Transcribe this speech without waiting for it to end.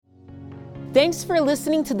Thanks for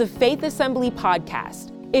listening to the Faith Assembly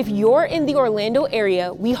podcast. If you're in the Orlando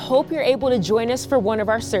area, we hope you're able to join us for one of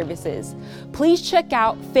our services. Please check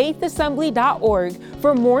out faithassembly.org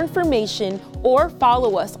for more information or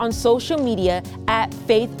follow us on social media at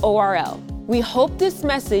FaithORL. We hope this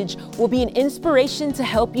message will be an inspiration to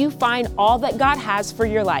help you find all that God has for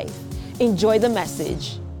your life. Enjoy the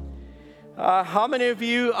message. How many of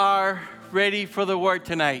you are ready for the word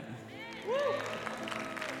tonight?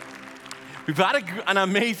 We've had an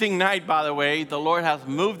amazing night, by the way. The Lord has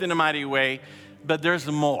moved in a mighty way, but there's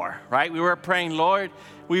more, right? We were praying, Lord,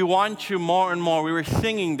 we want you more and more. We were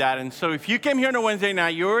singing that. And so if you came here on a Wednesday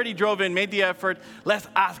night, you already drove in, made the effort, let's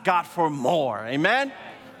ask God for more. Amen?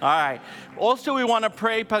 All right. Also, we want to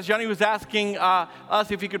pray. Pastor Johnny was asking us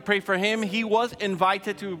if he could pray for him. He was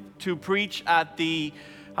invited to preach at the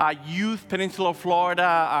Youth Peninsula,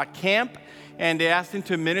 Florida camp. And they asked him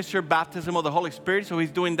to minister baptism of the Holy Spirit, so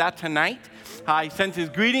he's doing that tonight. He sends his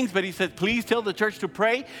greetings, but he said, please tell the church to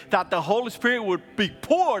pray that the Holy Spirit would be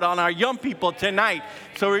poured on our young people tonight.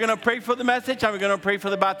 So we're going to pray for the message, and we're going to pray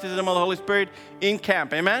for the baptism of the Holy Spirit in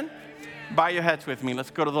camp. Amen? Bow your heads with me.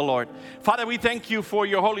 Let's go to the Lord. Father, we thank you for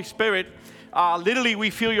your Holy Spirit. Literally,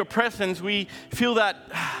 we feel your presence. We feel that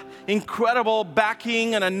incredible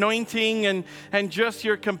backing and anointing and just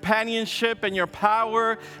your companionship and your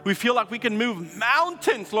power. We feel like we can move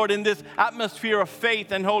mountains, Lord, in this atmosphere of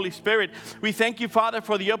faith and Holy Spirit. We thank you, Father,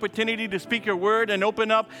 for the opportunity to speak your word and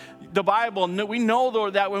open up the Bible. We know,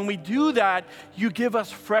 Lord, that when we do that, you give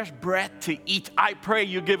us fresh bread to eat. I pray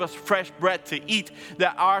you give us fresh bread to eat,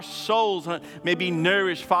 that our souls may be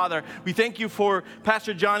nourished, Father. We thank you for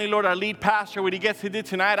Pastor Johnny, Lord, our lead pastor, what he gets to do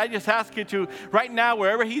tonight. I just ask you to, right now,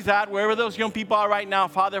 wherever he's at, wherever those young people are right now,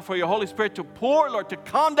 Father, for your Holy Spirit to pour, Lord, to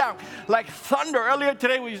come down like thunder. Earlier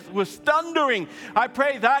today was thundering. I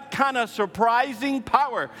pray that kind of surprising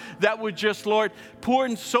power that would just, Lord, pour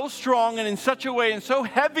in so strong and in such a way and so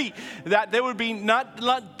heavy that there would be not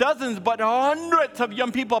dozens but hundreds of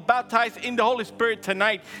young people baptized in the Holy Spirit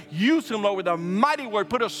tonight. Use him, Lord, with a mighty word.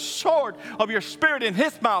 Put a sword of your Spirit in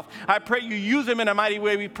his mouth. I pray you use him in a mighty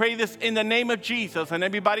way. We pray this in the name of Jesus. And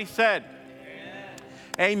everybody said,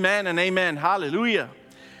 amen and amen. Hallelujah.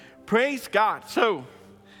 Praise God. So,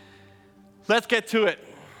 let's get to it.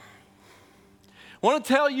 I want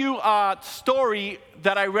to tell you a story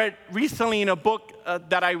that I read recently in a book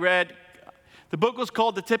that I read. The book was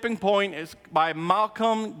called The Tipping Point. It's by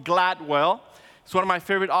Malcolm Gladwell. It's one of my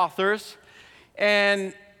favorite authors.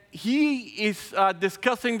 And he is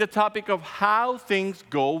discussing the topic of how things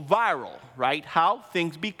go viral, right? How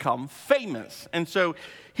things become famous. And so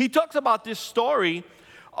he talks about this story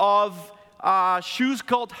of shoes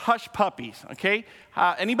called Hush Puppies, okay?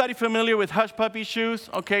 Anybody familiar with Hush Puppy shoes?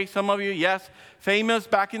 Okay, some of you, yes. Famous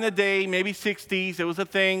back in the day, maybe 60s, it was a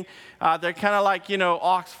thing. They're kind of like,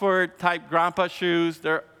 Oxford-type grandpa shoes.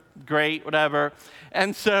 They're great, whatever.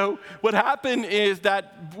 And so what happened is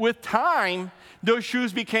that with time, those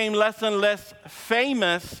shoes became less and less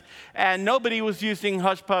famous, and nobody was using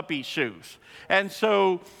Hush Puppy shoes. And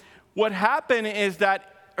so what happened is that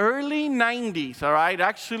early 90s, all right,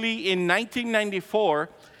 actually in 1994,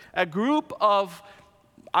 a group of,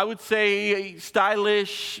 I would say,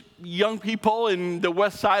 stylish young people in the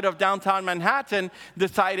west side of downtown Manhattan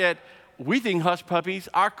decided, we think Hush Puppies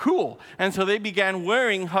are cool. And so they began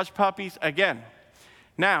wearing Hush Puppies again.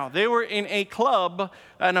 Now, they were in a club,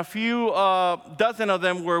 and a few dozen of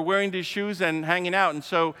them were wearing these shoes and hanging out. And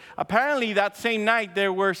so apparently that same night,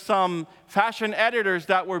 there were some fashion editors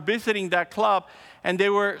that were visiting that club, and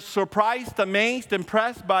they were surprised, amazed,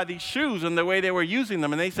 impressed by these shoes and the way they were using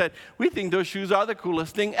them. And they said, we think those shoes are the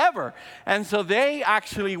coolest thing ever. And so they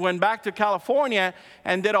actually went back to California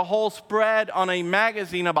and did a whole spread on a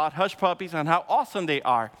magazine about Hush Puppies and how awesome they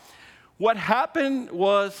are. What happened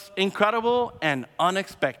was incredible and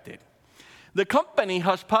unexpected. The company,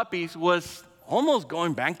 Hush Puppies, was almost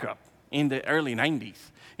going bankrupt in the early 90s.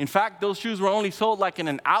 In fact, those shoes were only sold like in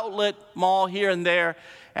an outlet mall here and there,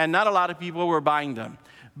 and not a lot of people were buying them.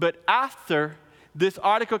 But after this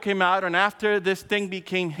article came out and after this thing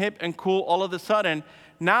became hip and cool, all of a sudden,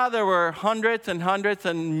 now there were hundreds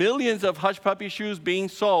and millions of Hush Puppy shoes being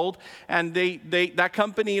sold, and that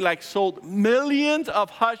company sold millions of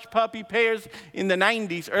Hush Puppy pairs in the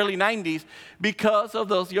 90s, early 90s, because of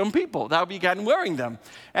those young people that began wearing them.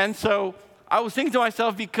 And so I was thinking to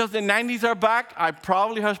myself, because the 90s are back,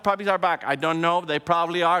 Hush Puppies are back. I don't know, they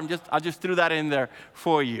probably are. I just threw that in there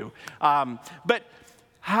for you. But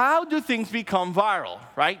how do things become viral,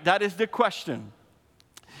 right? That is the question.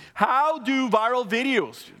 How do viral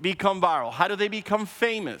videos become viral? How do they become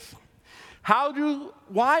famous?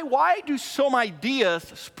 Why do some ideas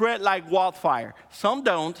spread like wildfire? Some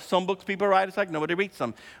don't. Some books people write, it's like nobody reads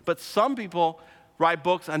them. But some people write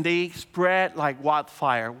books and they spread like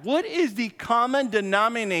wildfire. What is the common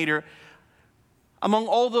denominator among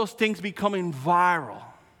all those things becoming viral?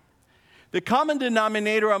 The common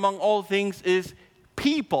denominator among all things is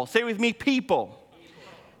people. Say with me, people.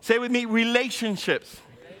 Say with me, relationships.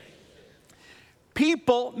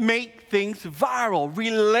 People make things viral.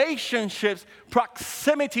 Relationships,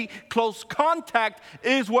 proximity, close contact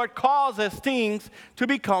is what causes things to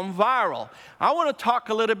become viral. I want to talk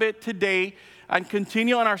a little bit today and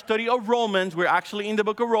continue on our study of Romans. We're actually in the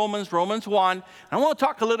book of Romans, Romans 1. I want to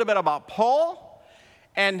talk a little bit about Paul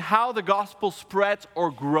and how the gospel spreads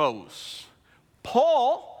or grows.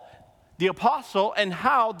 Paul, the apostle, and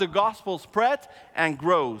how the gospel spreads and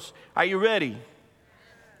grows. Are you ready?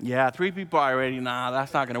 Yeah, 3 people are ready. Nah,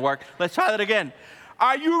 that's not going to work. Let's try that again.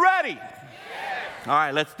 Are you ready? Yes. All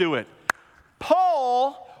right, let's do it.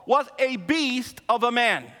 Paul was a beast of a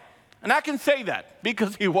man. And I can say that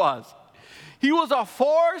because he was. He was a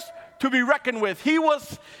force to be reckoned with. He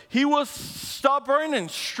was stubborn and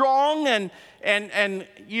strong and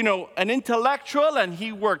you know, an intellectual, and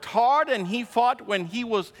he worked hard, and he fought when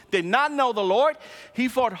did not know the Lord. He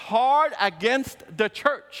fought hard against the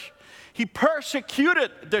church. He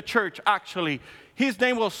persecuted the church, actually. His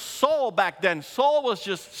name was Saul back then. Saul was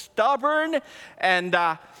just stubborn, and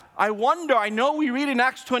I know we read in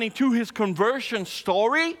Acts 22 his conversion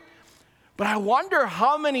story, but I wonder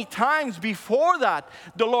how many times before that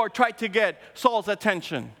the Lord tried to get Saul's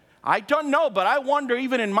attention. I don't know, but I wonder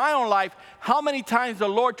even in my own life how many times the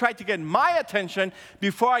Lord tried to get my attention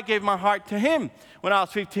before I gave my heart to him when I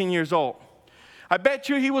was 15 years old. I bet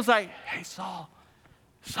you he was like, hey, Saul,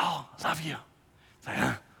 I love you. It's like,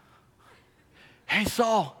 huh? Hey,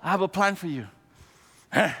 Saul, I have a plan for you.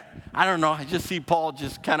 I don't know. I just see Paul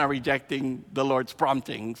just kind of rejecting the Lord's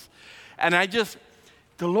promptings. And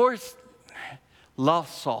the Lord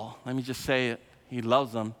loves Saul. Let me just say it. He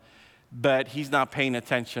loves him. But he's not paying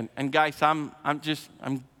attention. And guys, I'm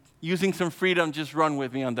using some freedom. Just run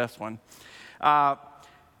with me on this one.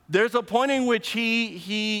 There's a point in which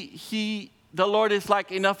the Lord is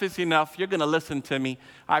like, enough is enough. You're going to listen to me.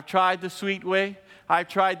 I've tried the sweet way. I've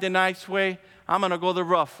tried the nice way. I'm going to go the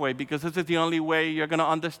rough way because this is the only way you're going to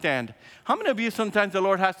understand. How many of you sometimes the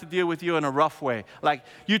Lord has to deal with you in a rough way? Like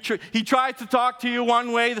he tries to talk to you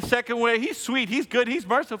one way, the second way. He's sweet. He's good. He's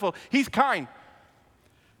merciful. He's kind.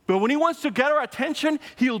 But when he wants to get our attention,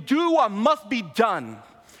 he'll do what must be done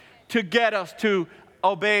to get us to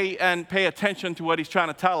obey and pay attention to what he's trying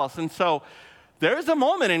to tell us. And so there's a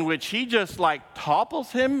moment in which he just like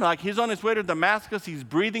topples him, like he's on his way to Damascus, he's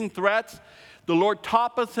breathing threats. The Lord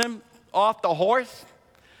topples him off the horse.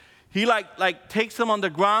 He like takes him on the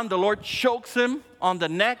ground. The Lord chokes him on the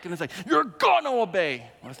neck and it's like, you're going to obey.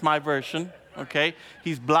 That's my version, okay?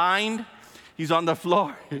 He's blind. He's on the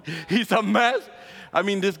floor. He's a mess. I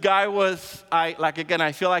mean, this guy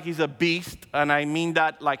I feel like he's a beast, and I mean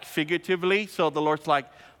that like figuratively. So the Lord's like,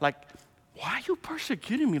 why are you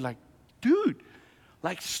persecuting me? Like, dude,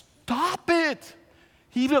 like stop it.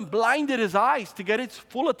 He even blinded his eyes to get its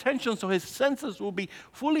full attention so his senses will be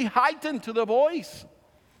fully heightened to the voice.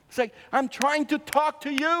 It's like, I'm trying to talk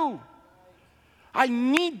to you. I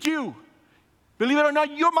need you. Believe it or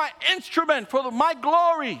not, you're my instrument for my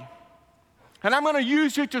glory. And I'm going to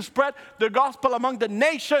use you to spread the gospel among the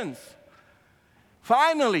nations.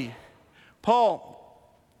 Finally, Paul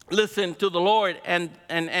listened to the Lord, and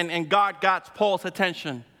God got Paul's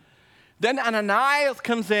attention. Then Ananias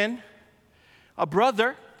comes in, a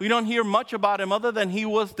brother. We don't hear much about him other than he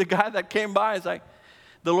was the guy that came by. It's like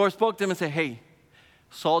the Lord spoke to him and said, hey,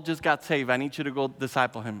 Saul just got saved. I need you to go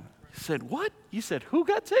disciple him. He said, what? You said, who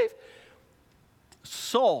got saved?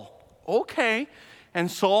 Saul. Okay. And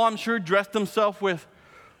Saul, I'm sure, dressed himself with,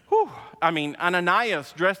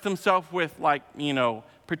 Ananias dressed himself with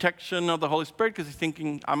protection of the Holy Spirit because he's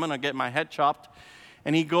thinking, I'm going to get my head chopped.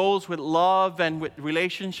 And he goes with love and with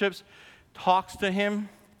relationships, talks to him,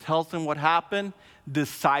 tells him what happened,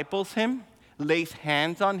 disciples him, lays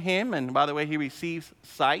hands on him. And by the way, he receives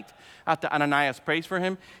sight after Ananias prays for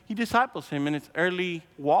him. He disciples him in his early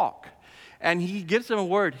walk. And he gives him a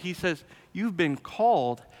word. He says, you've been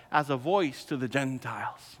called as a voice to the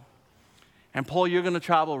Gentiles. And Paul, you're going to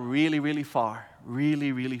travel really, really far,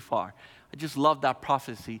 really, really far. I just love that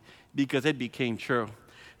prophecy because it became true.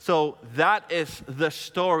 So that is the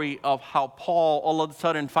story of how Paul all of a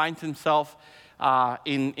sudden finds himself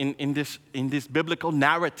in this biblical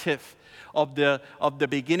narrative of the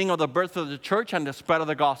beginning of the birth of the church and the spread of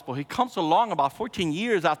the gospel. He comes along about 14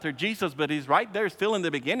 years after Jesus, but he's right there still in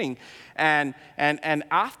the beginning. And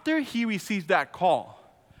after he receives that call,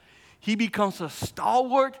 he becomes a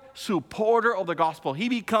stalwart supporter of the gospel. He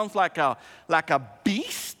becomes like a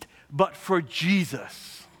beast, but for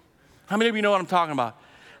Jesus. How many of you know what I'm talking about?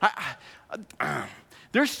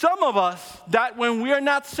 There's some of us that when we are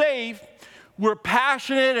not saved, we're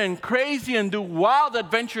passionate and crazy and do wild,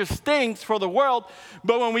 adventurous things for the world.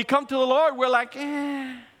 But when we come to the Lord, we're like,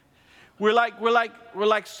 we're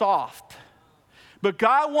like soft. But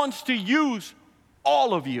God wants to use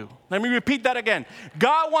all of you. Let me repeat that again.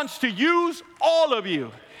 God wants to use all of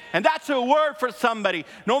you. And that's a word for somebody.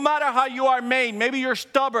 No matter how you are made, maybe you're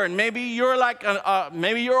stubborn, maybe you're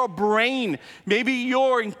maybe you're a brain, maybe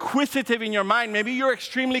you're inquisitive in your mind, maybe you're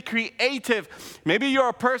extremely creative, maybe you're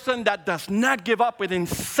a person that does not give up with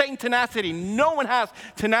insane tenacity. No one has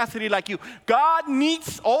tenacity like you. God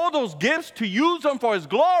needs all those gifts to use them for His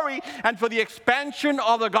glory and for the expansion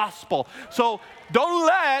of the gospel. So don't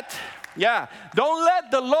let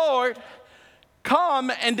the Lord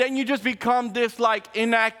come and then you just become this like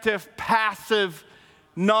inactive, passive,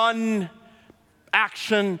 non-action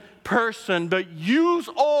person, but use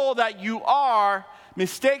all that you are,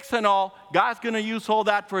 mistakes and all. God's going to use all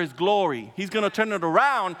that for His glory. He's going to turn it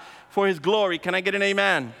around for His glory. Can I get an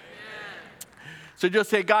amen? Amen. So just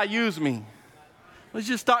say, God, use me. Let's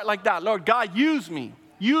just start like that. Lord, God, use me.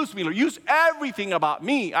 Use me, Lord. Use everything about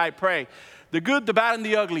me, I pray. The good, the bad, and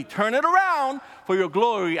the ugly. Turn it around for your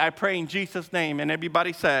glory, I pray in Jesus' name. And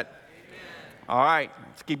everybody said, amen. All right,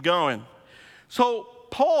 let's keep going. So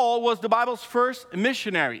Paul was the Bible's first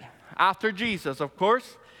missionary after Jesus, of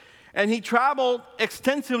course. And he traveled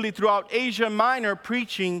extensively throughout Asia Minor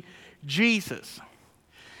preaching Jesus.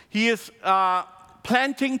 He is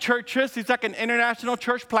planting churches. He's like an international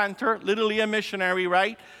church planter, literally a missionary,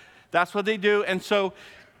 right? That's what they do. And so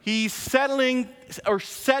he's setting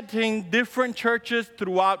different churches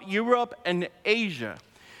throughout Europe and Asia.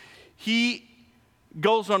 He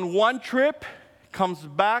goes on one trip, comes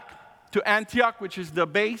back to Antioch, which is the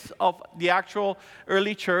base of the actual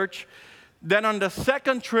early church. Then on the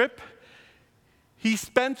second trip, he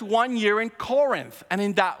spends 1 year in Corinth. And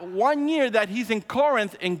in that 1 year that he's in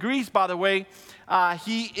Corinth, in Greece, by the way,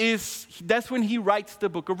 that's when he writes the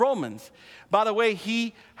book of Romans. By the way,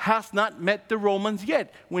 he has not met the Romans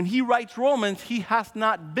yet. When he writes Romans, he has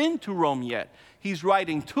not been to Rome yet. He's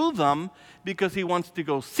writing to them because he wants to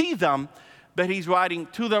go see them, but he's writing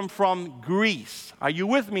to them from Greece. Are you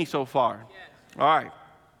with me so far? Yes. All right.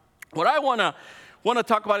 What I want to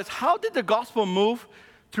talk about is how did the gospel move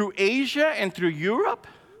through Asia and through Europe?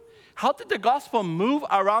 How did the gospel move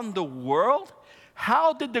around the world?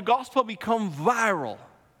 How did the gospel become viral?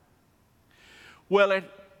 Well,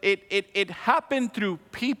 it happened through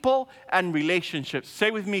people and relationships.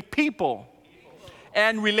 Say with me, people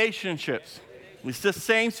and relationships. It's the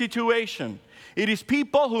same situation. It is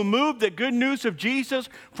people who move the good news of Jesus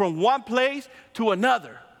from one place to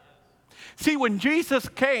another. See, when Jesus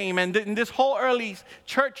came, and in this whole early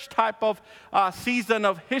church type of season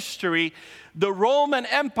of history, the Roman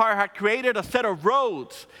Empire had created a set of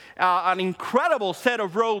roads, an incredible set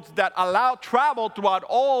of roads that allowed travel throughout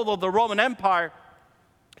all of the Roman Empire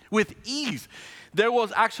with ease. There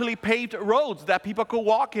was actually paved roads that people could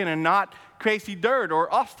walk in and not crazy dirt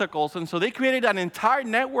or obstacles. And so they created an entire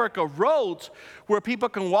network of roads where people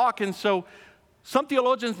can walk. And so some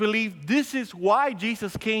theologians believe this is why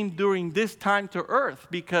Jesus came during this time to earth,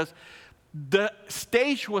 because the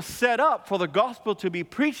stage was set up for the gospel to be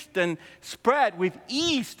preached and spread with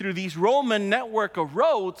ease through these Roman network of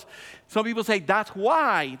roads. Some people say that's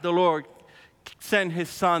why the Lord sent His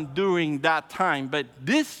Son during that time. But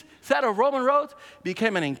this set of Roman roads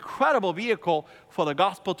became an incredible vehicle for the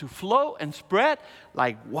gospel to flow and spread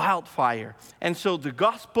like wildfire. And so the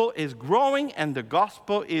gospel is growing and the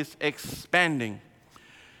gospel is expanding.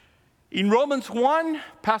 In Romans 1,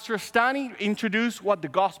 Pastor Stani introduced what the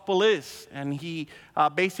gospel is, and he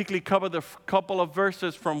basically covered a couple of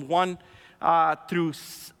verses from 1 through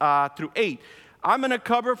 8. I'm going to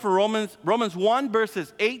cover for Romans 1,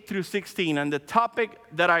 verses 8 through 16, and the topic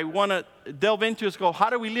that I want to delve into is how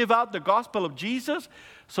do we live out the gospel of Jesus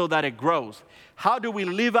so that it grows? How do we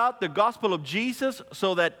live out the gospel of Jesus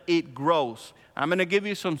so that it grows? I'm going to give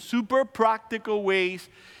you some super practical ways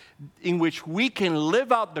in which we can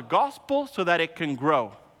live out the gospel so that it can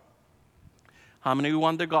grow. How many of you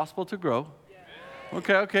want the gospel to grow?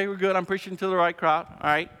 Yeah. Okay, we're good. I'm preaching to the right crowd. All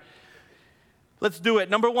right. Let's do it.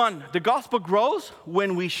 Number one, the gospel grows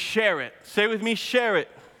when we share it. Say with me, share it.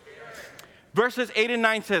 Verses 8 and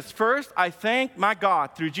 9 says, "First, I thank my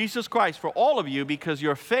God through Jesus Christ for all of you because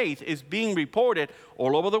your faith is being reported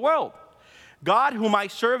all over the world. God, whom I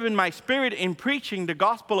serve in my spirit in preaching the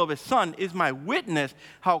gospel of his Son, is my witness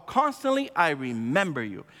how constantly I remember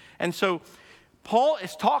you." And so Paul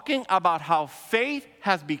is talking about how faith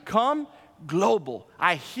has become global.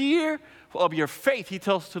 I hear of your faith, he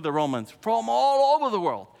tells to the Romans, from all over the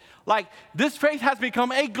world. Like, this faith has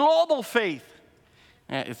become a global faith.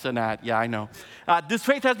 It's an ad, yeah, I know. This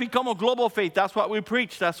faith has become a global faith. That's what we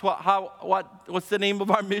preach. That's what's the name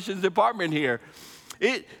of our missions department here.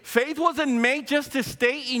 Faith wasn't made just to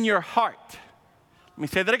stay in your heart. Let me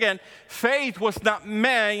say that again. Faith was not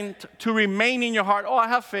meant to remain in your heart. Oh, I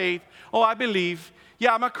have faith. Oh, I believe.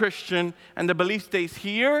 Yeah, I'm a Christian. And the belief stays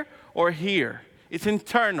here or here. It's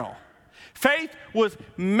internal. Faith was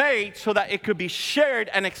made so that it could be shared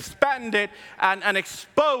and expanded and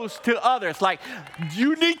exposed to others. Like,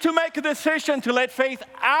 you need to make a decision to let faith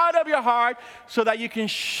out of your heart so that you can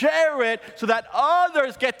share it so that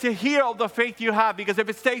others get to hear of the faith you have. Because if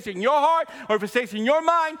it stays in your heart or if it stays in your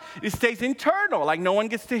mind, it stays internal. Like, no one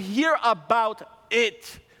gets to hear about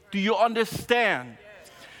it. Do you understand?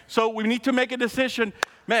 So we need to make a decision.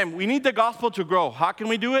 Man, we need the gospel to grow. How can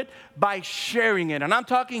we do it? By sharing it. And I'm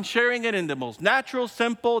talking sharing it in the most natural,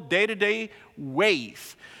 simple, day-to-day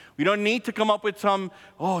ways. We don't need to come up with some,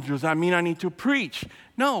 oh, does that mean I need to preach?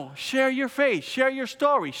 No, share your faith, share your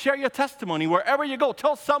story, share your testimony wherever you go.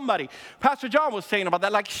 Tell somebody. Pastor John was saying about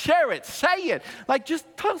that, like share it, say it. Like just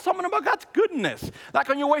tell someone about God's goodness.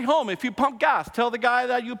 Like on your way home, if you pump gas, tell the guy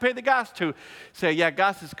that you pay the gas to. Say, yeah,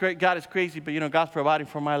 God is crazy, but God's providing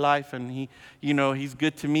for my life and he's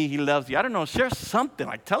good to me, he loves you. I don't know, share something.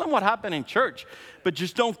 Like tell him what happened in church, but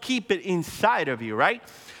just don't keep it inside of you, right?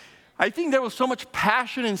 I think there was so much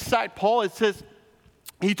passion inside Paul. It says,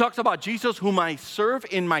 he talks about Jesus whom I serve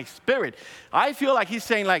in my spirit. I feel like he's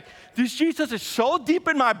saying like, this Jesus is so deep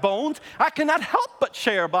in my bones, I cannot help but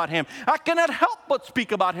share about him. I cannot help but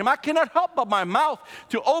speak about him. I cannot help but my mouth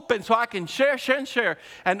to open so I can share,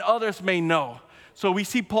 and others may know. So we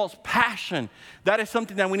see Paul's passion. That is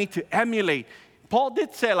something that we need to emulate. Paul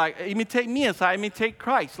did say like, imitate me as I imitate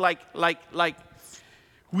Christ. Like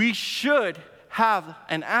we should have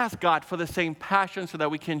and ask God for the same passion so that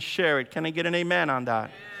we can share it. Can I get an amen on that?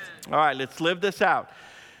 Amen. All right, let's live this out.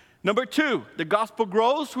 Number 2, the gospel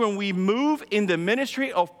grows when we move in the ministry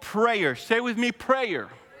of prayer. Say with me, prayer.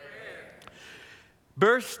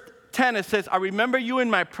 Verse 10, it says, I remember you in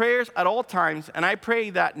my prayers at all times, and I pray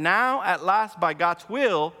that now at last by God's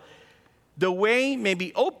will, the way may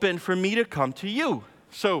be open for me to come to you.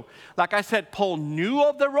 So, like I said, Paul knew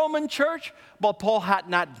of the Roman church, but Paul had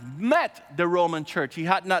not met the Roman church. He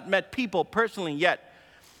had not met people personally yet.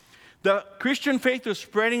 The Christian faith was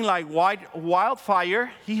spreading like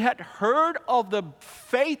wildfire. He had heard of the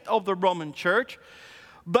faith of the Roman church,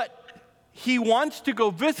 but he wants to go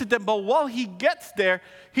visit them. But while he gets there,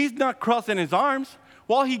 he's not crossing his arms.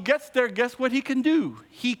 While he gets there, guess what he can do?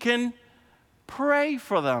 He can pray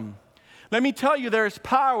for them. Let me tell you, there is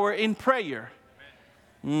power in prayer.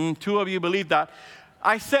 2 of you believe that.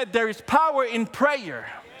 I said there is power in prayer.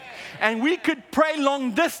 And we could pray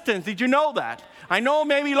long distance. Did you know that? I know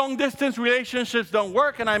maybe long distance relationships don't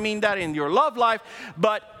work, and I mean that in your love life,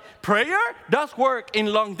 but prayer does work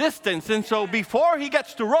in long distance. And so before he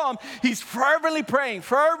gets to Rome, he's fervently praying,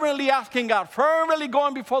 fervently asking God, fervently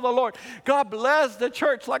going before the Lord. God bless the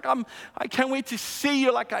church. Like I can't wait to see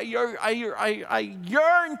you. Like I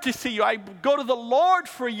yearn to see you. I go to the Lord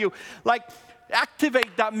for you. Like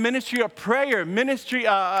activate that ministry of prayer.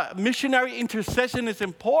 Missionary intercession is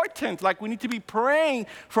important. Like we need to be praying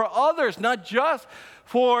for others, not just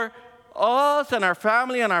for us and our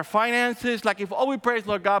family and our finances. Like if all we pray is,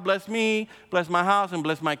 Lord God, bless me, bless my house, and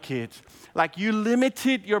bless my kids. Like you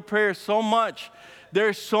limited your prayer so much.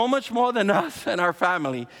 There's so much more than us and our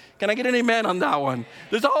family. Can I get an amen on that one?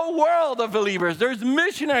 There's a whole world of believers. There's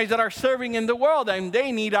missionaries that are serving in the world, and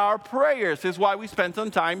they need our prayers. This is why we spend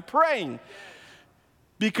some time praying.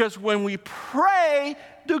 Because when we pray,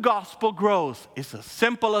 the gospel grows. It's as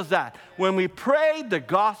simple as that. When we pray, the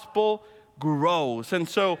gospel grows. And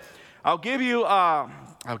so I'll give you a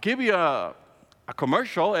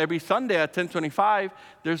commercial every Sunday at 10:25.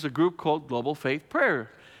 There's a group called Global Faith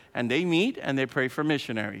Prayer, and they meet and they pray for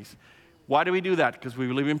missionaries. Why do we do that? Because we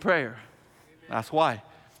believe in prayer. That's why.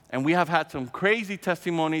 And we have had some crazy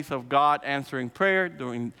testimonies of God answering prayer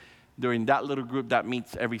during that little group that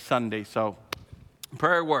meets every Sunday. So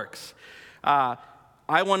prayer works. I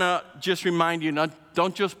want to just remind you,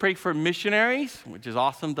 don't just pray for missionaries, which is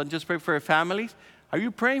awesome. Don't just pray for your families. Are you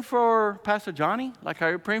praying for Pastor Johnny? Like,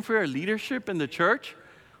 are you praying for your leadership in the church?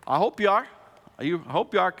 I hope you are. I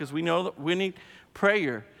hope you are, because we know that we need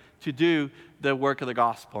prayer to do the work of the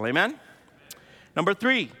gospel. Amen? Number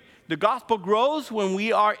 3, the gospel grows when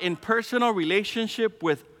we are in personal relationship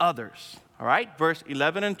with others. All right? Verse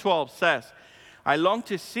 11 and 12 says, I long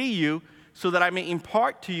to see you so that I may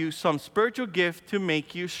impart to you some spiritual gift to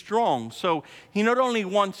make you strong. So he not only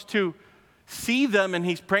wants to see them and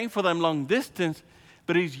he's praying for them long distance,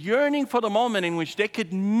 but he's yearning for the moment in which they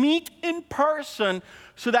could meet in person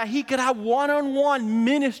so that he could have one-on-one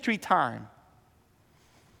ministry time.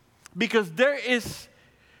 Because there is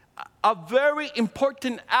a very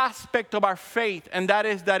important aspect of our faith, and that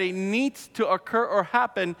is that it needs to occur or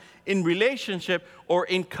happen in relationship or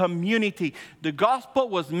in community. The gospel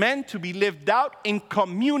was meant to be lived out in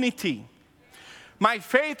community. My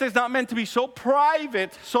faith is not meant to be so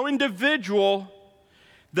private, so individual,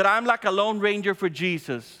 that I'm like a lone ranger for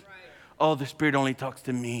Jesus. Right. Oh, the Spirit only talks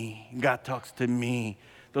to me. God talks to me.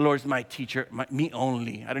 The Lord's my teacher, me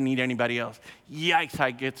only. I don't need anybody else. Yikes,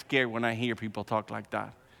 I get scared when I hear people talk like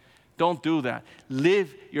that. Don't do that.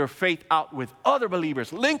 Live your faith out with other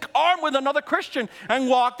believers. Link arm with another Christian and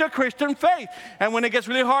walk the Christian faith. And when it gets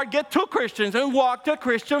really hard, get 2 Christians and walk the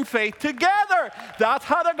Christian faith together. That's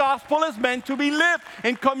how the gospel is meant to be lived,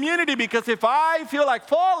 in community. Because if I feel like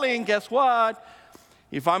falling, guess what?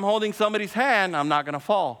 If I'm holding somebody's hand, I'm not going to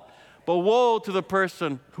fall. But woe to the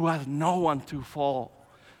person who has no one to fall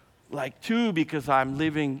like to, because I'm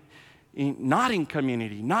living not in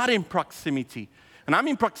community, not in proximity. And I'm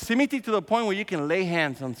in proximity to the point where you can lay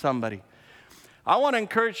hands on somebody. I want to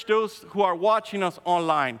encourage those who are watching us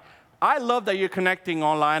online. I love that you're connecting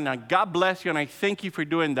online, and God bless you, and I thank you for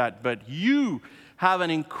doing that. But you have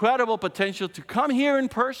an incredible potential to come here in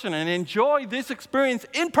person and enjoy this experience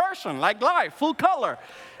in person, like live, full color.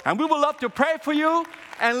 And we would love to pray for you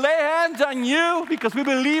and lay hands on you, because we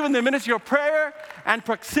believe in the ministry of prayer and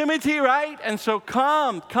proximity, right? And so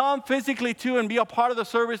come physically too and be a part of the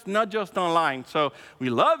service, not just online. So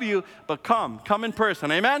we love you, but come in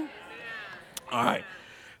person, amen? All right.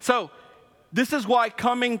 So this is why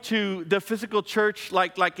coming to the physical church,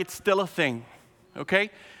 like it's still a thing,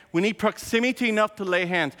 okay? We need proximity enough to lay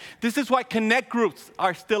hands. This is why connect groups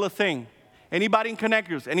are still a thing. Anybody in connect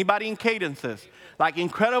groups? Anybody in cadences? Like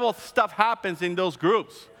incredible stuff happens in those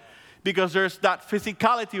groups because there's that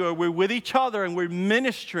physicality where we're with each other and we're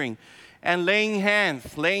ministering and laying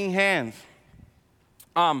hands.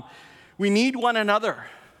 We need one another.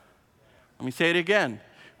 Let me say it again.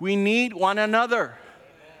 We need one another.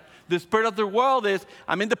 The spirit of the world is,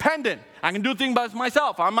 I'm independent. I can do things by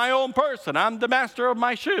myself. I'm my own person. I'm the master of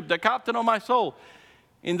my ship, the captain of my soul.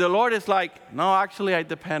 And the Lord is like, no, actually, I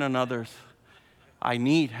depend on others. I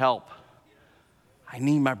need help. I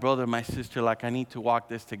need my brother, my sister, like I need to walk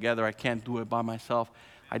this together. I can't do it by myself.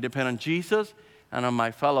 I depend on Jesus and on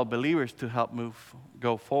my fellow believers to help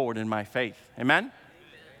go forward in my faith. Amen?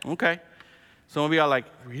 Okay. Some of you are like,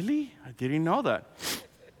 really? I didn't know that.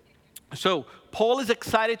 So Paul is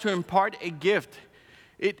excited to impart a gift.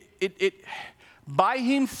 By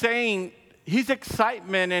him saying his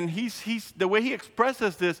excitement and he's the way he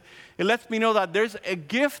expresses this, it lets me know that there's a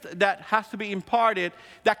gift that has to be imparted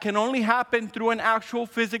that can only happen through an actual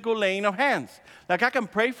physical laying of hands. Like I can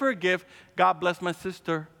pray for a gift, God bless my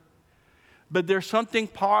sister, but there's something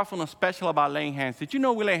powerful and special about laying hands. Did you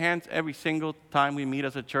know we lay hands every single time we meet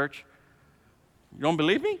as a church? You don't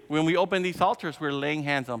believe me? When we open these altars, we're laying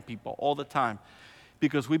hands on people all the time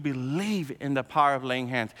because we believe in the power of laying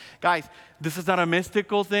hands. Guys, this is not a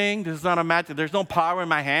mystical thing. This is not a magic. There's no power in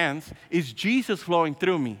my hands. It's Jesus flowing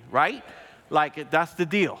through me, right? Like, that's the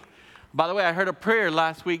deal. By the way, I heard a prayer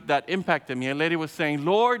last week that impacted me. A lady was saying,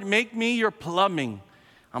 Lord, make me your plumbing.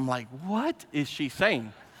 I'm like, what is she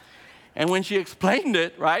saying? And when she explained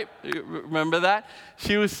it, right, remember that?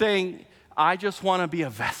 She was saying, I just want to be a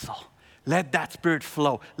vessel. Let that spirit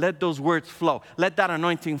flow. Let those words flow. Let that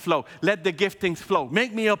anointing flow. Let the giftings flow.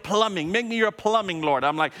 Make me your plumbing. Make me your plumbing, Lord.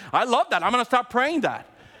 I'm like, I love that. I'm going to start praying that.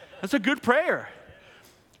 That's a good prayer.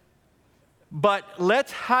 But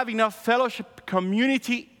let's have enough fellowship,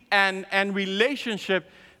 community, and relationship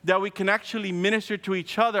that we can actually minister to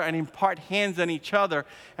each other and impart hands on each other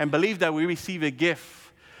and believe that we receive a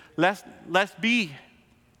gift. Let's be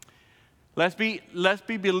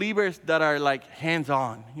believers that are like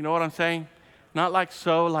hands-on. You know what I'm saying? Not like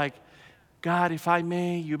so, like, God, if I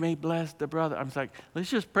may, you may bless the brother. I'm like, let's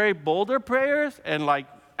just pray bolder prayers and like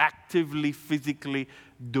actively, physically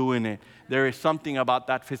doing it. There is something about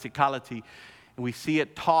that physicality. And we see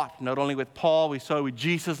it taught, not only with Paul, we saw it with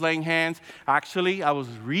Jesus laying hands. Actually, I was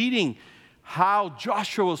reading how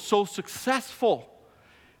Joshua was so successful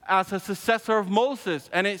as a successor of Moses.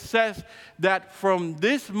 And it says that from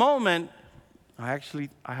this moment,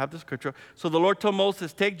 I have the scripture. So the Lord told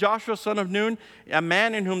Moses, take Joshua, son of Nun, a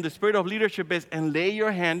man in whom the spirit of leadership is, and lay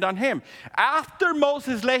your hand on him. After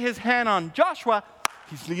Moses laid his hand on Joshua,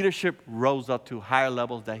 his leadership rose up to higher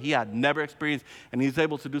levels that he had never experienced, and he's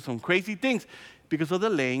able to do some crazy things because of the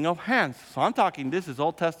laying of hands. So I'm talking, this is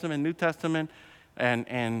Old Testament, New Testament,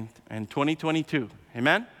 and 2022.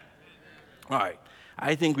 Amen? All right.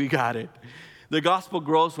 I think we got it. The gospel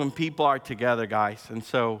grows when people are together, guys. And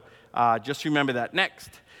so just remember that. Next,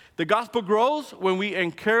 the gospel grows when we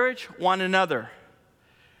encourage one another.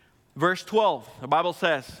 Verse 12, the Bible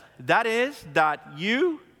says, that is, that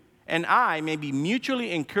you and I may be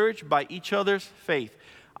mutually encouraged by each other's faith.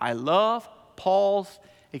 I love Paul's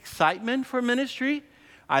excitement for ministry.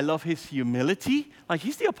 I love his humility. Like,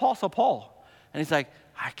 he's the Apostle Paul. And he's like,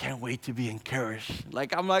 I can't wait to be encouraged.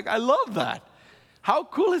 I'm like, I love that. How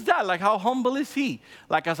cool is that? Like, how humble is he?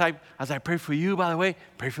 Like, as I pray for you, by the way,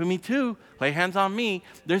 pray for me too. Lay hands on me.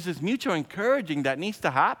 There's this mutual encouraging that needs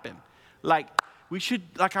to happen. Like,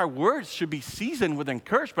 our words should be seasoned with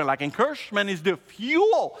encouragement. Like, encouragement is the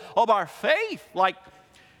fuel of our faith. Like,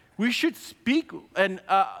 we should speak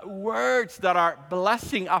words that are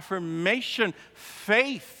blessing, affirmation,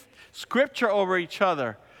 faith, scripture over each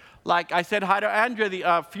other. Like I said hi to Andrea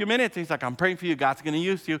a few minutes. He's like, I'm praying for you. God's going to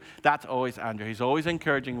use you. That's always Andrea. He's always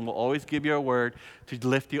encouraging and will always give you a word to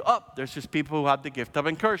lift you up. There's just people who have the gift of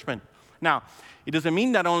encouragement. Now, it doesn't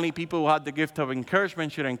mean that only people who have the gift of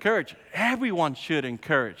encouragement should encourage. Everyone should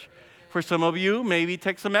encourage. For some of you, maybe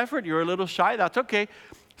take some effort. You're a little shy. That's okay.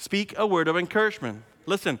 Speak a word of encouragement.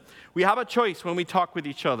 Listen, we have a choice when we talk with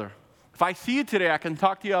each other. If I see you today, I can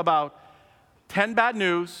talk to you about 10 bad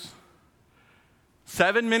news,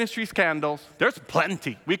 7 ministry scandals. There's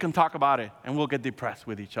plenty. We can talk about it, and we'll get depressed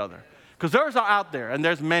with each other. Because those are out there, and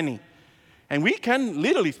there's many. And we can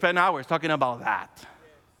literally spend hours talking about that.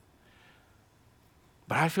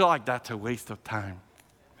 But I feel like that's a waste of time.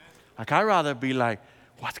 Like, I'd rather be like,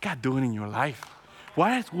 what's God doing in your life?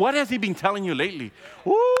 What has he been telling you lately?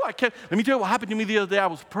 Ooh, let me tell you what happened to me the other day. I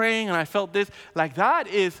was praying and I felt this. Like, that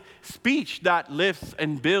is speech that lifts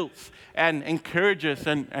and builds and encourages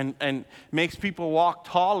and makes people walk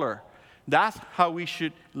taller. That's how we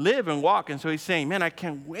should live and walk. And so he's saying, man, I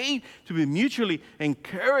can't wait to be mutually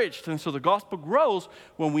encouraged. And so the gospel grows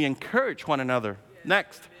when we encourage one another.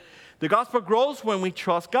 Next, the gospel grows when we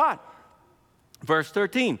trust God. Verse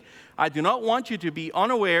 13, I do not want you to be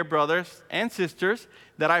unaware, brothers and sisters,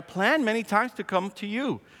 that I planned many times to come to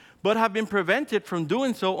you, but have been prevented from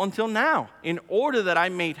doing so until now, in order that I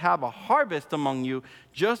may have a harvest among you,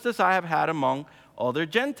 just as I have had among other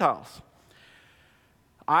Gentiles.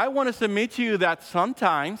 I want to submit to you that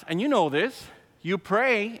sometimes, and you know this, you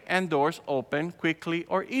pray and doors open quickly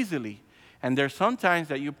or easily. And there's sometimes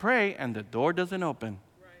that you pray and the door doesn't open.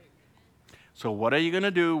 So what are you going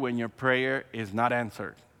to do when your prayer is not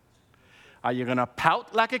answered? Are you going to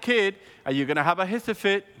pout like a kid? Are you going to have a hissy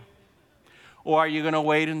fit? Or are you going to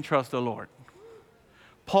wait and trust the Lord?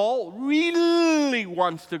 Paul really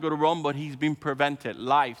wants to go to Rome, but he's been prevented.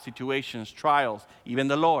 Life, situations, trials, even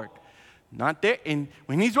the Lord. Not there. And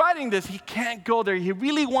when he's writing this, he can't go there. He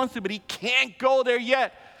really wants to, but he can't go there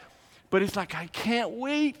yet. But it's like, I can't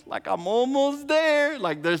wait. Like, I'm almost there.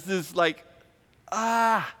 Like, there's this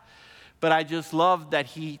But I just love that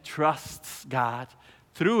he trusts God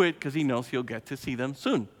through it because he knows he'll get to see them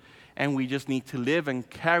soon. And we just need to live and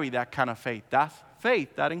carry that kind of faith. That's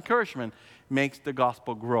faith, that encouragement makes the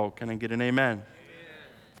gospel grow. Can I get an amen? Amen.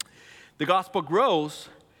 The gospel grows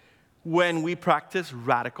when we practice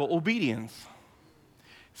radical obedience.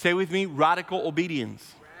 Say with me, radical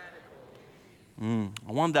obedience. I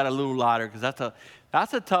want that a little louder because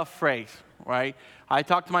that's a tough phrase, right? I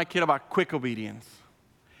talk to my kid about quick obedience.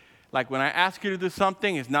 Like, when I ask you to do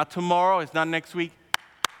something, it's not tomorrow, it's not next week,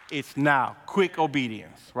 it's now. Quick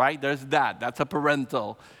obedience, right? There's that. That's a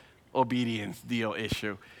parental obedience deal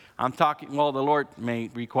issue. I'm talking, well, the Lord may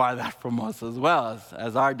require that from us as well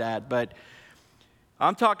as our dad, but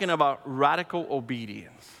I'm talking about radical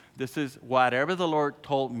obedience. This is whatever the Lord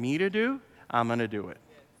told me to do, I'm going to do it.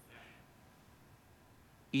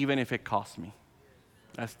 Even if it costs me.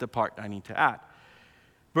 That's the part I need to add.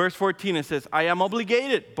 Verse 14, it says, I am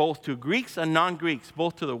obligated both to Greeks and non-Greeks,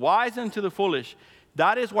 both to the wise and to the foolish.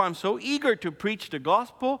 That is why I'm so eager to preach the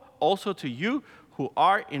gospel also to you who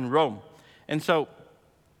are in Rome. And so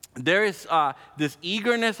there is this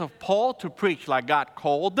eagerness of Paul to preach like God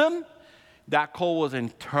called them. That call was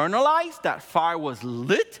internalized. That fire was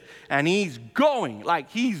lit. And he's going. Like,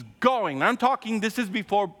 he's going. I'm talking, this is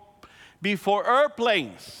before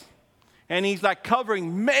airplanes. And he's like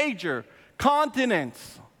covering major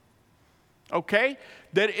continents. Okay?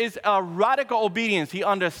 There is a radical obedience. He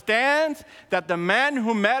understands that the man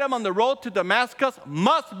who met him on the road to Damascus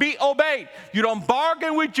must be obeyed. You don't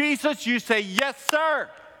bargain with Jesus, you say, yes, sir.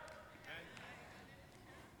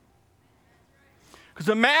 Because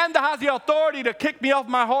the man that has the authority to kick me off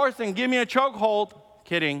my horse and give me a chokehold,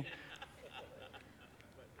 kidding,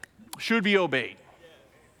 should be obeyed.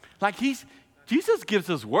 Like Jesus gives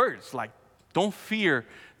us words like, don't fear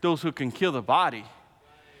those who can kill the body.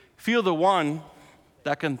 Fear the one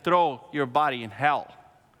that can throw your body in hell.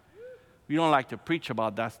 We don't like to preach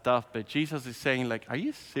about that stuff, but Jesus is saying, like, are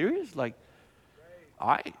you serious?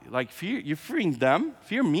 Fear, you're fearing them?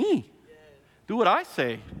 Fear me. Do what I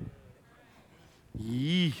say.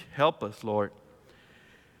 Yee, help us, Lord.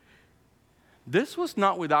 This was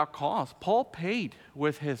not without cause. Paul paid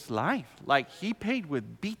with his life. Like, he paid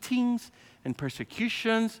with beatings and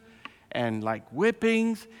persecutions and like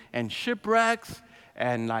whippings and shipwrecks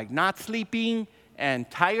and like not sleeping and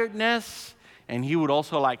tiredness. And he would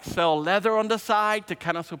also like sell leather on the side to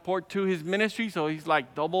kind of support to his ministry. So he's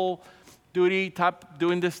like double duty type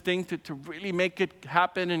doing this thing to really make it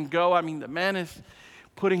happen and go. I mean, the man is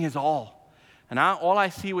putting his all. And all I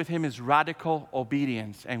see with him is radical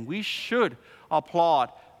obedience. And we should applaud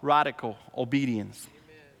radical obedience.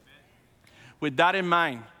 Amen. With that in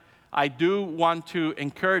mind, I do want to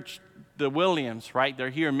encourage the Williams, right? They're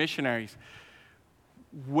here missionaries.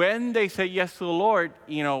 When they say yes to the Lord,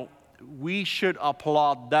 we should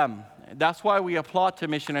applaud them. That's why we applaud to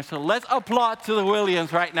missionaries. So let's applaud to the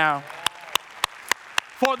Williams right now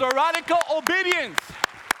for the radical obedience.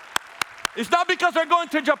 It's not because they're going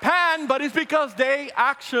to Japan, but it's because they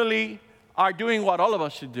actually are doing what all of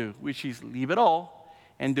us should do, which is leave it all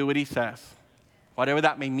and do what he says. Whatever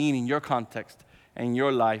that may mean in your context and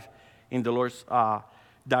your life, in the Lord's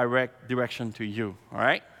direct direction to you, all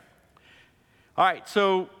right? All right,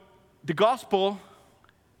 so the gospel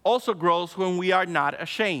also grows when we are not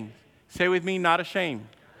ashamed. Say with me, not ashamed.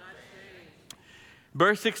 Not ashamed.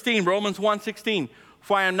 Verse 16, Romans 1:16.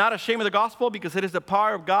 For I am not ashamed of the gospel, because it is the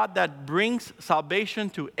power of God that brings salvation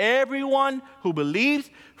to everyone who believes,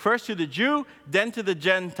 first to the Jew, then to the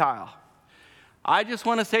Gentile. I just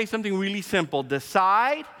want to say something really simple.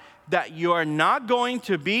 Decide that you are not going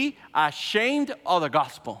to be ashamed of the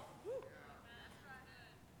gospel.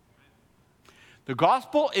 The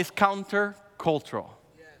gospel is countercultural.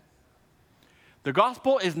 The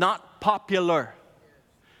gospel is not popular.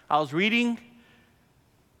 I was reading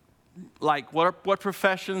like what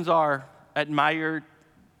professions are admired,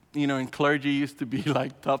 in clergy used to be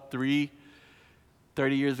like top 3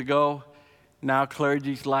 30 years ago. Now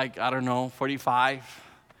clergy's like, 45.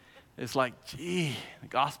 It's like, the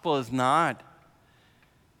gospel is not.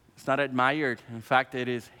 It's not admired. In fact, it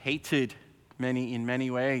is hated in many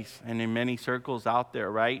ways and in many circles out there,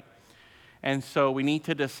 right? And so we need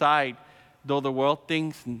to decide, though the world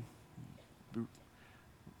thinks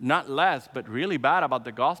not less, but really bad about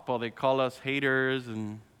the gospel. They call us haters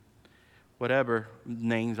and whatever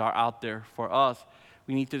names are out there for us.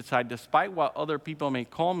 We need to decide, despite what other people may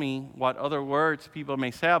call me, what other words people may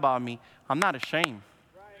say about me, I'm not ashamed.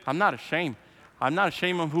 I'm not ashamed. I'm not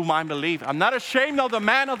ashamed of whom I believe. I'm not ashamed of the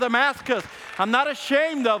man of Damascus. I'm not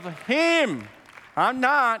ashamed of him. I'm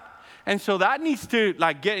not. And so that needs to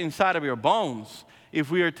get inside of your bones if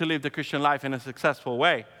we are to live the Christian life in a successful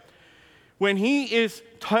way. When he is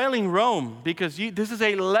telling Rome, because this is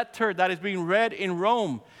a letter that is being read in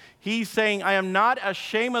Rome, he's saying, I am not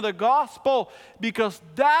ashamed of the gospel, because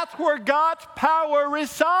that's where God's power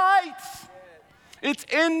resides. It's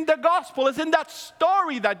in the gospel. It's in that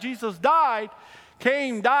story that Jesus died,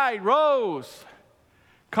 came, died, rose,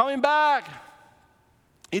 coming back.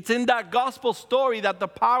 It's in that gospel story that the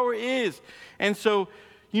power is. And so,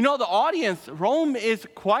 the audience, Rome is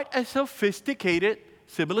quite a sophisticated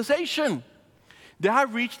civilization. They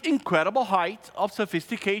have reached incredible heights of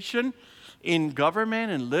sophistication in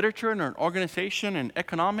government and literature and organization and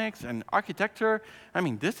economics and architecture. I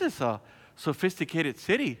mean, this is a sophisticated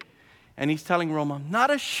city. And he's telling Rome, I'm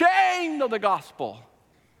not ashamed of the gospel.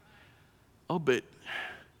 Oh, but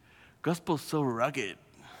gospel's so rugged.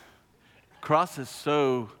 Cross is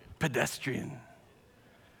so pedestrian.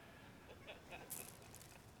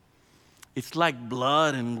 It's like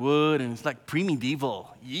blood and wood, and it's like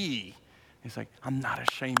pre-medieval. Yee. It's like, I'm not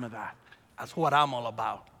ashamed of that. That's what I'm all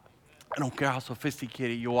about. I don't care how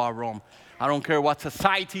sophisticated you are, Rome. I don't care what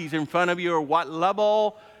society is in front of you or what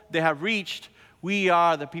level they have reached. We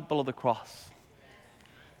are the people of the cross.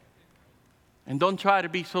 And don't try to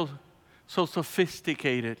be so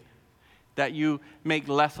sophisticated that you make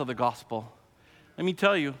less of the gospel. Let me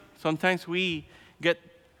tell you, sometimes we get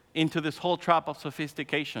into this whole trap of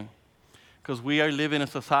sophistication. because we are living in a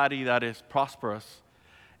society that is prosperous,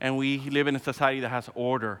 and we live in a society that has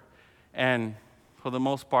order, and for the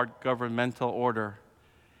most part, governmental order.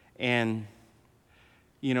 And,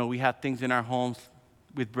 you know, we have things in our homes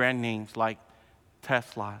with brand names like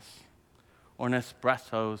Teslas or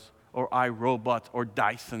Nespressos or iRobots or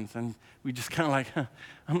Dysons, and we just kind of like,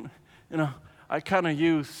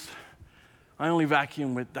 I only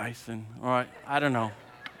vacuum with Dyson, or I don't know.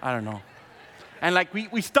 And like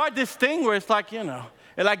we start this thing where it's like, you know,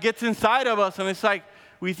 it like gets inside of us, and it's like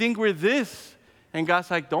we think we're this, and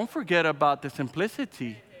God's like, don't forget about the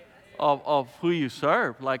simplicity of who you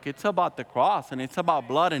serve. Like, it's about the cross, and it's about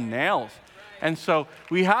blood and nails. And so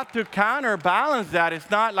we have to counterbalance that. It's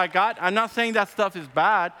not like God, I'm not saying that stuff is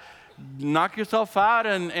bad. Knock yourself out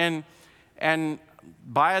and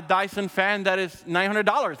buy a Dyson fan that is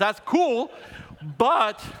 $900. That's cool,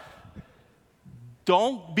 but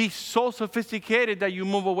don't be so sophisticated that you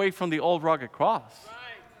move away from the old rugged cross.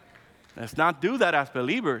 Let's not do that as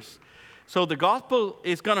believers. So the gospel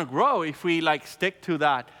is going to grow if we like stick to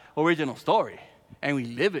that original story and we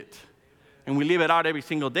live it. And we live it out every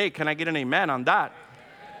single day. Can I get an amen on that?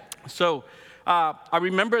 So I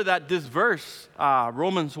remember that this verse,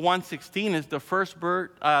 Romans 1:16, is the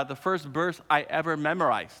first verse I ever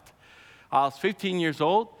memorized. I was 15 years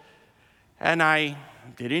old, and I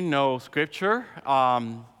didn't know Scripture.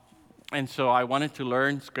 And so I wanted to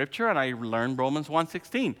learn Scripture, and I learned Romans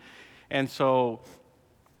 1:16. And so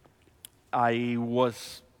I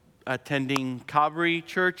was attending Calvary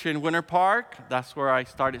Church in Winter Park. That's where I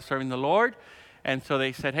started serving the Lord. And so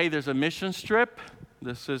they said, hey, there's a mission trip.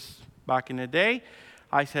 This is back in the day.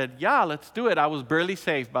 I said, yeah, let's do it. I was barely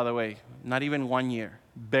saved, by the way. Not even 1 year.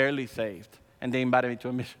 Barely saved. And they invited me to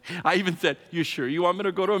a mission. I even said, you sure you want me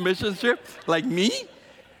to go to a mission trip? Like me?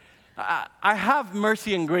 I have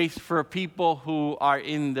mercy and grace for people who are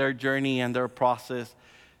in their journey and their process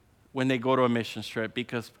when they go to a mission trip,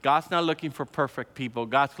 because God's not looking for perfect people.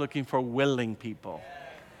 God's looking for willing people.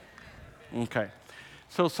 Okay.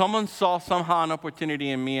 So someone saw somehow an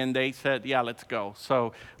opportunity in me, and they said, yeah, let's go.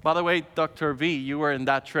 So, by the way, Dr. V, you were in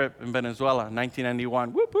that trip in Venezuela,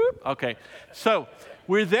 1991. Whoop, whoop. Okay. So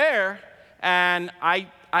we're there, and I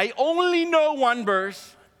only know one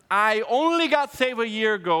verse. I only got saved a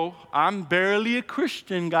year ago. I'm barely a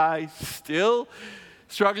Christian, guys. Still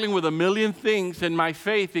struggling with a million things in my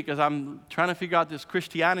faith because I'm trying to figure out this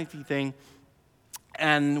Christianity thing.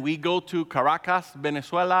 And we go to Caracas,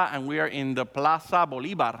 Venezuela, and we are in the Plaza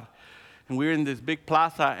Bolivar. And we're in this big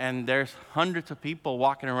plaza, and there's hundreds of people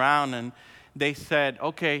walking around. And they said,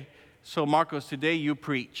 okay, so Marcos, today you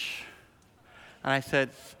preach. And I said,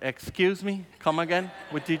 excuse me, come again?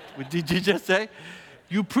 What did you just say?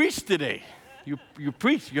 You preach today. You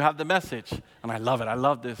preach, you have the message. And I love it. I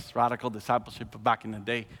love this radical discipleship of back in the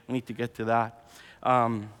day. We need to get to that.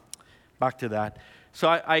 Back to that.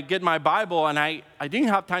 So I get my Bible, and I didn't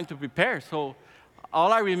have time to prepare. So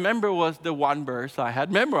all I remember was the one verse I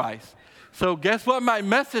had memorized. So guess what my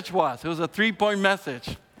message was? It was a 3-point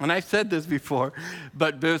message. And I said this before,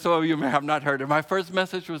 but some of you may have not heard it. My first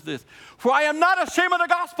message was this: for I am not ashamed of the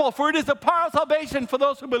gospel, for it is the power of salvation for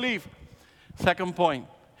those who believe. Second point: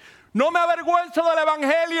 no me avergüenzo del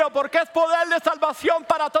evangelio, porque es poder de salvación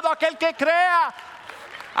para todo aquel que crea.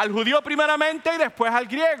 Al judío primeramente y después al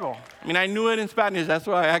griego. I mean, I knew it in Spanish. That's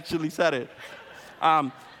why I actually said it.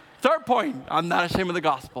 Third point: I'm not ashamed of the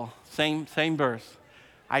gospel. Same verse.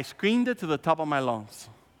 I screamed it to the top of my lungs.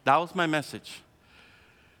 That was my message.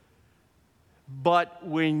 But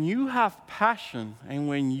when you have passion, and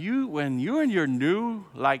when you're in your new,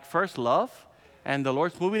 like, first love, and the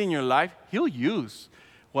Lord's moving in your life, He'll use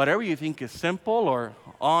whatever you think is simple or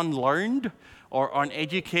unlearned or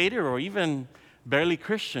uneducated or even barely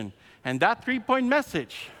Christian. And that 3-point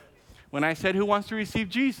message, when I said, who wants to receive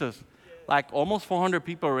Jesus? Like almost 400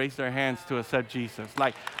 people raised their hands to accept Jesus.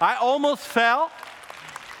 Like, I almost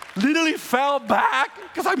literally fell back,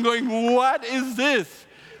 because I'm going, what is this?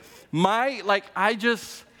 Guys,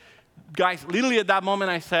 literally at that moment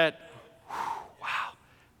I said, wow,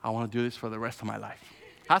 I want to do this for the rest of my life.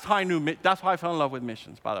 That's how I fell in love with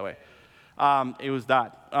missions, by the way. It was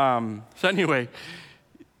that. So anyway,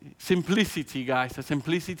 simplicity, guys, the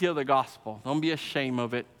simplicity of the gospel. Don't be ashamed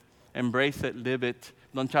of it. Embrace it, live it.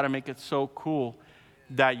 Don't try to make it so cool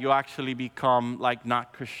that you actually become like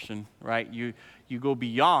not Christian, right? You go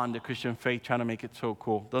beyond the Christian faith trying to make it so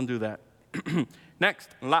cool. Don't do that. Next,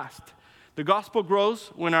 last. The gospel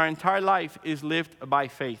grows when our entire life is lived by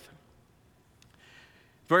faith.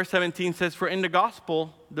 Verse 17 says, for in the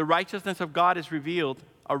gospel, the righteousness of God is revealed,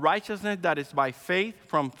 a righteousness that is by faith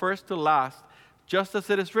from first to last, just as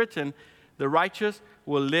it is written, the righteous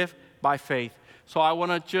will live by faith. So I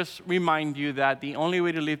want to just remind you that the only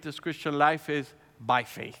way to live this Christian life is by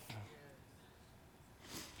faith.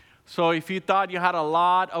 So if you thought you had a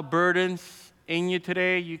lot of burdens in you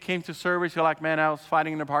today, you came to service, you're like, man, I was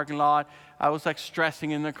fighting in the parking lot. I was like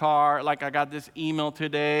stressing in the car. Like I got this email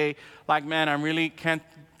today. Like, man, I really can't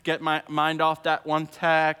get my mind off that one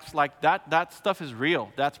text. Like that stuff is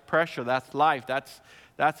real. That's pressure. That's life. That's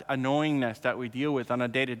annoyingness that we deal with on a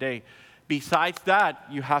day-to-day. Besides that,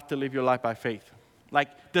 you have to live your life by faith.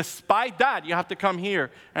 Like, despite that, you have to come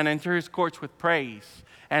here and enter his courts with praise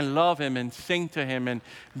and love him and sing to him and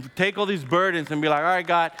take all these burdens and be like, all right,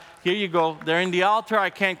 God, here you go. They're in the altar. I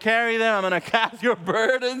can't carry them. I'm going to cast your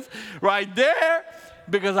burdens right there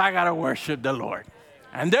because I got to worship the Lord.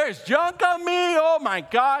 And there's junk on me. Oh, my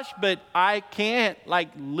gosh. But I can't,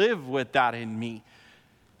 live with that in me.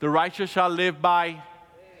 The righteous shall live by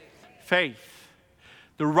faith.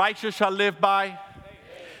 The righteous shall live by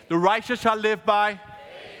The righteous shall live by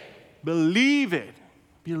believe it.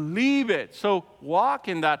 Believe it. So walk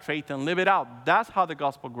in that faith and live it out. That's how the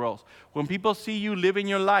gospel grows. When people see you living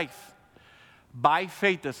your life by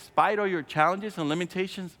faith, despite all your challenges and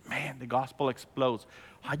limitations, man, the gospel explodes.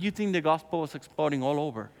 How do you think the gospel was exploding all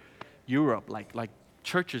over Europe? Like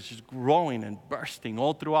churches just growing and bursting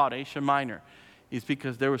all throughout Asia Minor. It's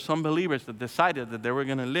because there were some believers that decided that they were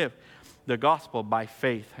going to live the gospel by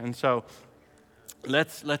faith. And so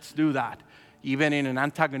let's do that, even in an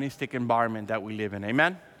antagonistic environment that we live in.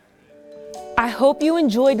 Amen? I hope you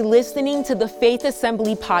enjoyed listening to the Faith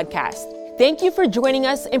Assembly podcast. Thank you for joining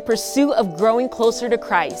us in pursuit of growing closer to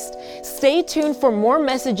Christ. Stay tuned for more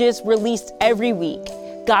messages released every week.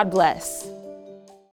 God bless.